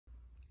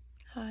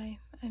Hi,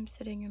 I'm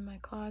sitting in my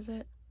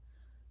closet.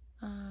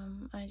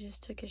 I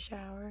just took a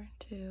shower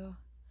to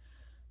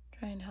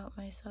try and help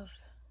myself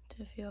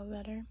to feel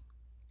better.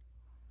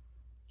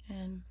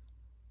 And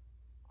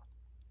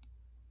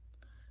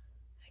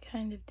I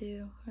kind of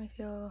do. I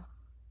feel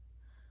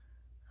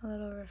a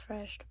little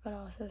refreshed, but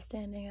also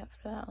standing up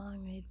for that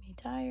long made me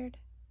tired.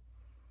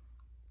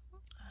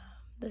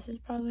 This is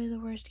probably the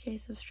worst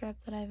case of strep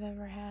that I've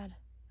ever had.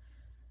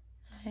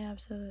 I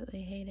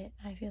absolutely hate it.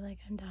 I feel like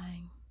I'm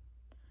dying.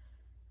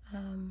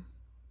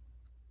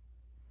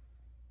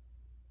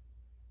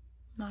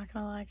 Not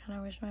gonna lie, I kind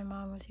of wish my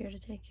mom was here to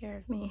take care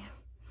of me.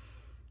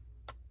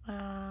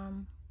 I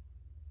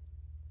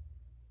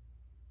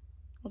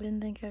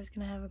didn't think I was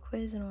gonna have a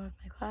quiz in one of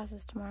my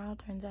classes tomorrow.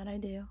 Turns out I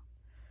do.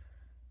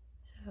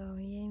 So,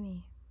 yay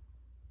me.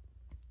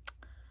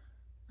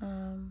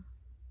 That's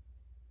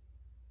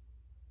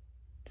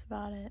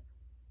about it.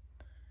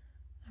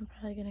 I'm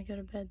probably gonna go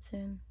to bed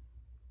soon.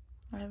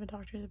 I have a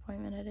doctor's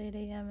appointment at 8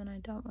 a.m. and I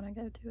don't want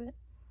to go to it.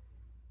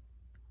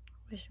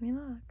 Wish me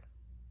luck.